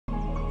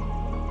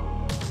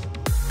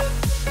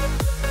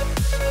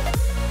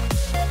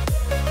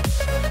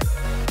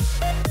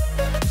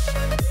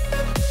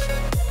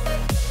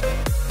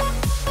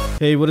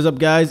Hey, what is up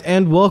guys,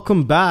 and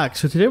welcome back.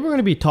 So today we're going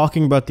to be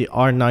talking about the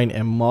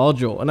R9M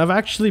module, and I've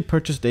actually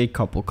purchased a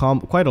couple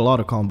quite a lot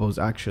of combos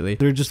actually.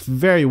 They're just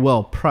very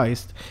well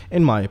priced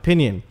in my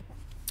opinion.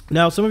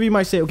 Now some of you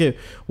might say, okay,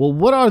 well,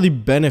 what are the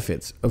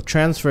benefits of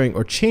transferring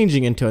or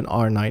changing into an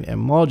R9M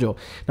module?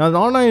 Now the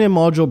R9M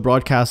module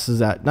broadcasts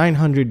at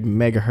 900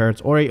 megahertz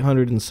or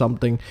 800 and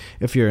something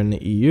if you're in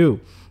the EU.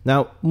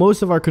 Now,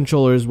 most of our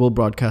controllers will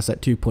broadcast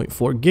at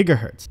 2.4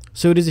 gigahertz.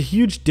 So it is a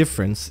huge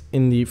difference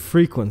in the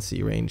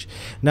frequency range.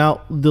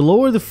 Now, the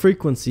lower the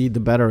frequency,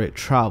 the better it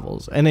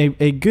travels. And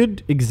a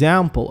good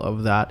example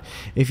of that,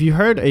 if you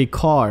heard a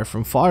car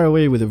from far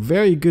away with a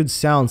very good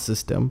sound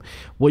system,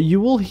 what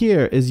you will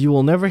hear is you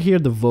will never hear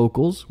the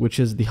vocals, which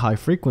is the high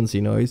frequency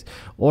noise,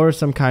 or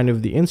some kind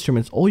of the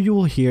instruments. All you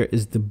will hear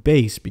is the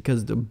bass,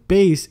 because the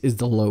bass is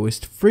the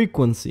lowest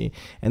frequency,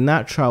 and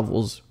that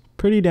travels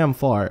pretty damn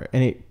far,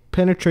 and it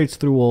penetrates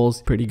through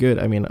walls pretty good.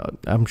 I mean,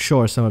 I'm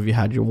sure some of you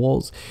had your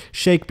walls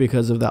shake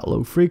because of that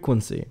low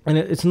frequency, and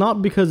it's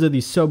not because of the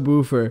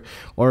subwoofer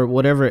or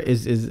whatever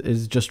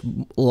is just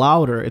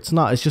louder. It's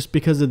not. It's just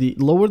because of the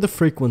lower the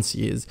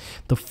frequency is,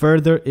 the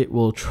further it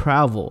will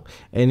travel,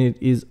 and it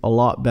is a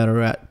lot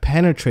better at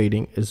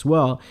penetrating as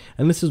well.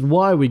 And this is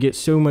why we get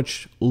so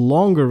much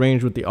longer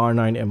range with the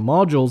R9M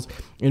modules,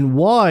 and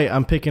why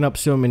I'm picking up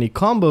so many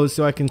combos,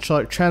 so I can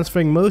start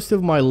transferring most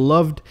of my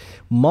loved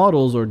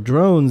models or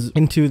drones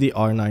into the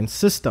R9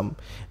 system.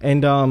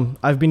 And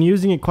I've been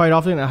using it quite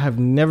often. I have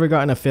never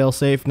gotten a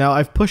failsafe. Now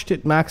I've pushed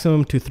it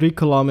maximum to 3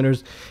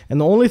 kilometers, and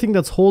the only thing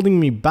that's holding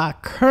me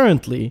back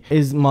currently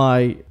is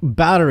my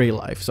battery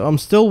life. So I'm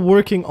still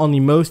working on the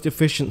most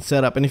efficient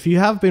setup, and if you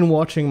have been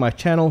watching my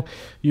channel,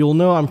 you'll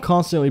know I'm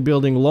constantly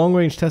building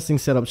long-range testing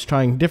setups,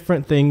 trying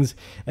different things,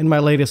 and my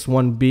latest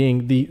one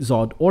being the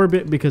Zod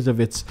Orbit because of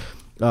its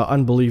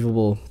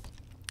unbelievable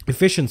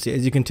efficiency.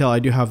 As you can tell, I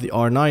do have the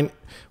R9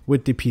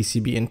 with the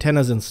PCB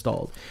antennas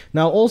installed.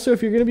 Now also,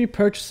 if you're going to be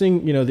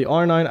purchasing, the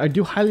R9, I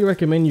do highly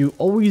recommend you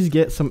always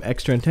get some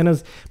extra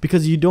antennas,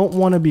 because you don't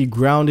want to be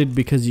grounded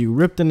because you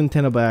ripped an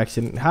antenna by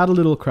accident, had a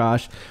little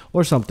crash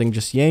or something,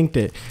 just yanked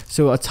it.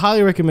 So it's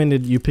highly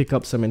recommended you pick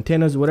up some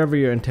antennas, whatever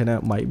your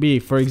antenna might be.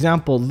 For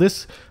example,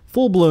 this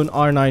full-blown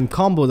R9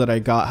 combo that I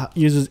got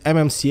uses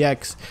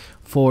MMCX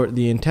for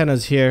the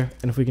antennas here,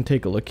 and if we can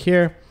take a look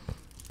here,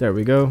 there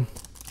we go,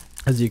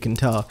 as you can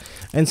tell.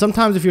 And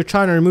sometimes if you're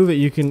trying to remove it,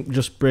 you can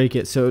just break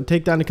it, so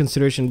take that into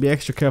consideration, be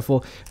extra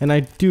careful. And I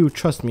do,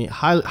 trust me,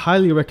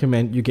 highly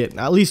recommend you get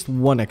at least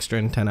one extra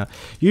antenna.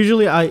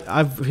 Usually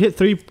I've hit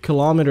 3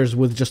 kilometers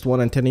with just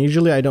one antenna.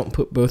 Usually I don't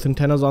put both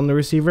antennas on the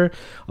receiver,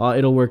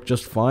 it'll work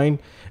just fine.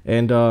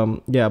 And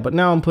yeah, but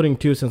now I'm putting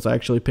 2 since I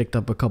actually picked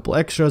up a couple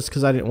extras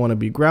because I didn't want to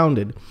be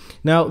grounded.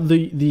 Now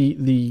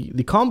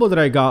the combo that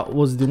I got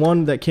was the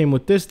one that came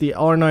with this, the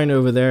R9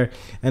 over there,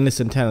 and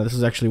this antenna. This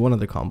is actually one of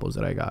the combos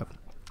that I got.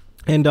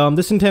 And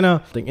this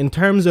antenna, in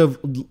terms of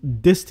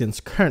distance,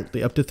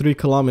 currently up to 3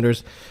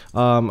 kilometers,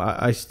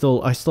 I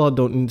still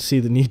don't see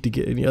the need to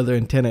get any other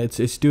antenna.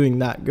 It's doing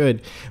that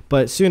good.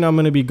 But soon I'm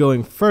going to be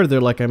going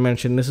further, like I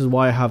mentioned. This is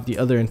why I have the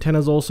other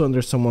antennas also, and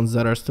there's some ones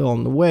that are still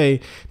on the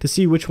way, to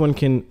see which one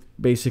can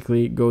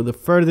basically go the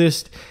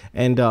furthest,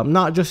 and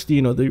not just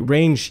the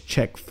range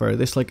check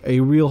furthest, like a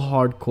real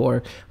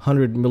hardcore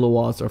 100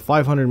 milliwatts or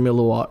 500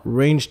 milliwatt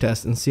range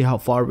test, and see how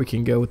far we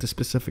can go with the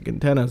specific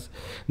antennas.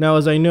 Now,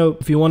 as I know,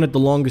 if you wanted the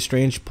longest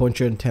range, point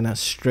your antenna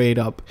straight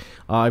up.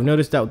 I've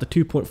noticed that with the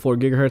 2.4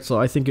 gigahertz, so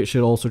I think it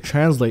should also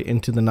translate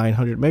into the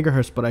 900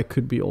 megahertz, but I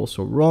could be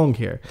also wrong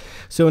here.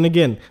 So, and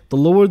again, the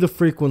lower the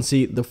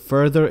frequency, the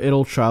further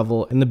it'll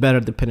travel, and the better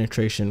the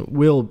penetration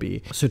will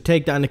be. So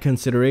take that into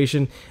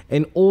consideration.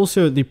 And also,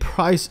 the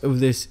price of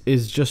this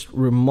is just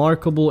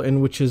remarkable,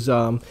 and which is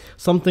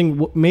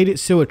something made it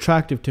so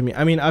attractive to me.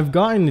 I mean, I've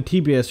gotten the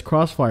TBS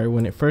Crossfire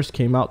when it first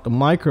came out, the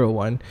micro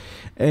one,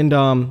 and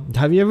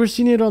have you ever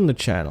seen it on the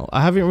channel?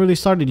 I haven't really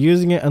started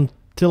using it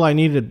until I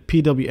needed a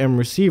PWM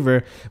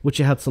receiver, which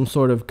it had some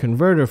sort of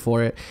converter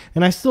for it,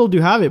 and I still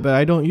do have it, but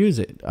I don't use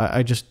it.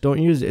 I just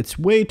don't use it. It's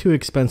way too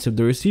expensive.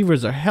 The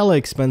receivers are hella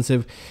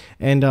expensive,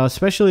 and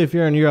especially if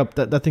you're in Europe,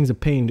 that thing's a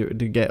pain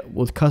to get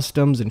with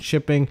customs and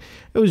shipping.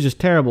 It was just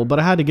terrible, but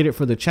I had to get it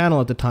for the channel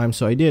at the time,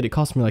 so I did. It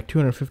cost me like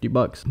 250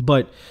 bucks.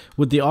 But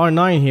with the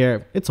R9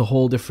 here, it's a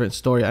whole different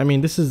story. I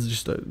mean, this is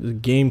just a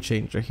game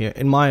changer here,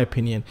 in my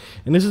opinion,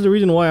 and this is the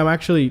reason why I'm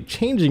actually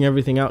changing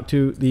everything out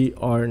to the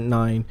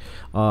R9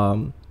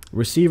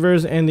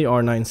 receivers and the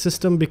R9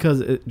 system, because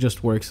it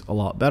just works a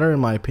lot better in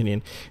my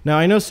opinion. Now,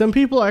 I know some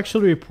people are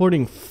actually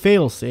reporting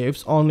fail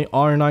safes on the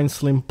R9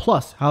 Slim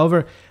Plus.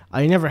 However,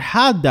 I never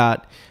had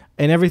that,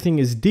 and everything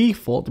is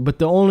default. But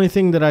the only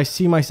thing that I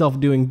see myself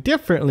doing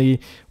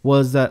differently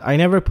was that I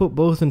never put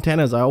both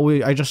antennas.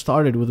 I just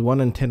started with one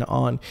antenna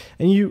on.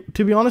 And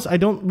to be honest, I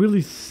don't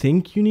really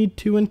think you need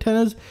 2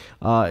 antennas.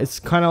 It's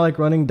kind of like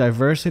running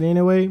diversity in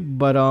a way,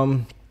 but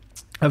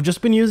I've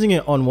just been using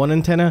it on one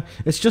antenna.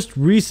 It's just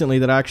recently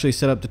that I actually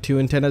set up the 2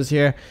 antennas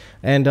here.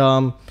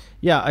 And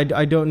yeah,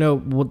 I don't know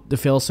what the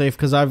failsafe,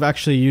 because I've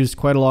actually used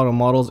quite a lot of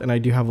models, and I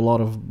do have a lot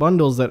of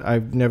bundles that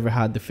I've never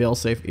had the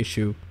failsafe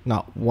issue,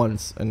 not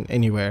once and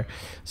anywhere.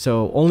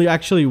 So only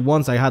actually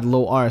once I had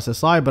low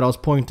RSSI, but I was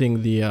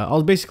pointing the, I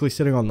was basically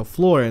sitting on the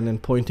floor and then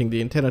pointing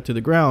the antenna to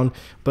the ground.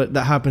 But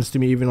that happens to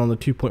me even on the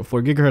 2.4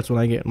 gigahertz when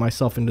I get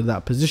myself into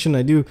that position.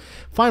 I do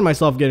find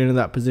myself getting into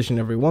that position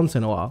every once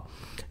in a while.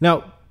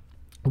 Now,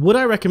 would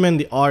I recommend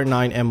the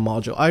R9M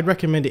module? I'd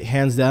recommend it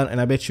hands down, and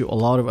I bet you a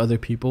lot of other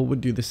people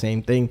would do the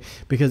same thing,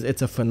 because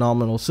it's a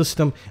phenomenal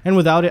system. And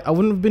without it, I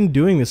wouldn't have been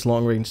doing this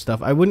long range stuff.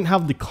 I wouldn't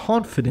have the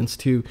confidence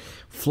to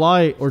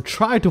fly or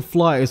try to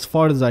fly as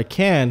far as I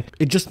can.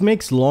 It just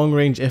makes long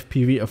range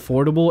FPV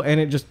affordable, and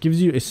it just gives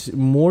you a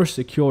more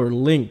secure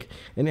link.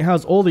 And it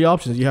has all the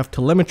options. You have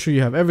telemetry,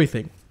 you have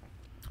everything.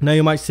 Now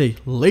you might say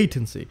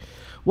latency.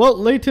 Well,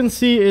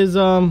 latency is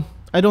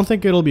I don't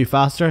think it'll be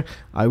faster.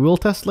 I will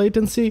test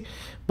latency,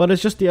 but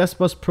it's just the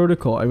S-Bus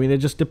protocol. I mean, it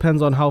just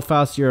depends on how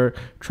fast your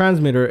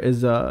transmitter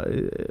is,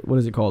 what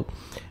is it called?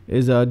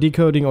 Is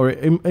decoding or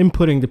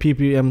inputting the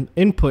PPM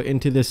input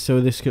into this, so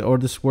this can, or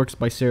this works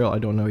by serial, I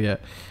don't know yet.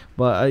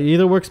 But it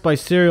either works by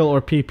serial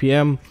or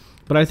PPM,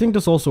 but I think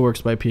this also works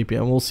by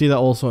PPM. We'll see that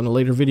also in a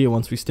later video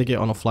once we stick it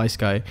on a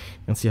FlySky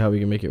and see how we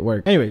can make it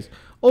work. Anyways,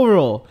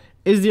 overall,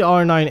 is the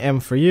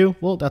R9M for you?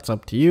 Well, that's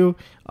up to you.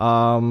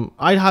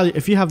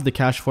 If you have the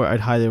cash for it,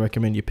 I'd highly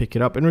recommend you pick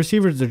it up. And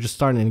receivers are just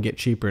starting to get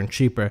cheaper and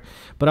cheaper.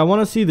 But I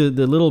want to see the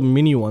little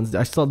mini ones.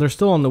 They're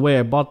still on the way.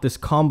 I bought this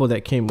combo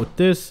that came with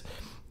this,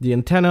 the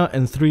antenna,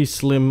 and 3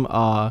 slim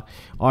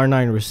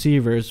R9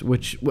 receivers,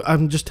 which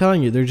I'm just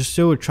telling you, they're just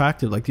so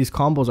attractive. Like, these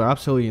combos are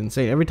absolutely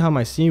insane. Every time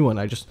I see one,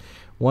 I just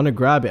want to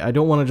grab it. I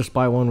don't want to just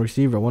buy one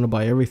receiver. I want to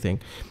buy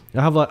everything.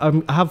 I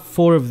have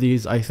 4 of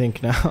these, I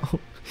think, now.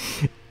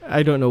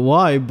 I don't know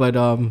why, but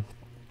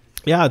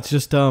yeah, it's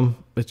just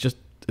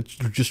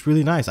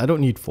really nice. I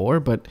don't need 4,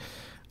 but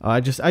I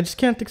just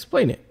can't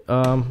explain it.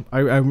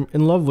 I'm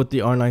in love with the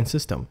R9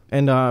 system,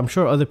 and I'm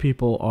sure other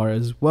people are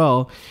as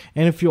well.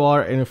 And if you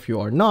are, and if you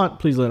are not,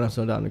 please let us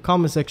know down in the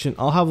comment section.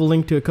 I'll have a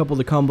link to a couple of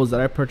the combos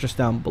that I purchased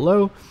down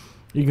below.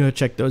 You can go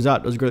check those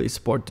out. Those greatly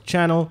support the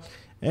channel.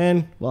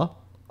 And well,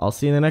 I'll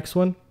see you in the next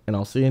one, and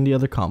I'll see you in the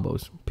other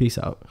combos. Peace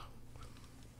out.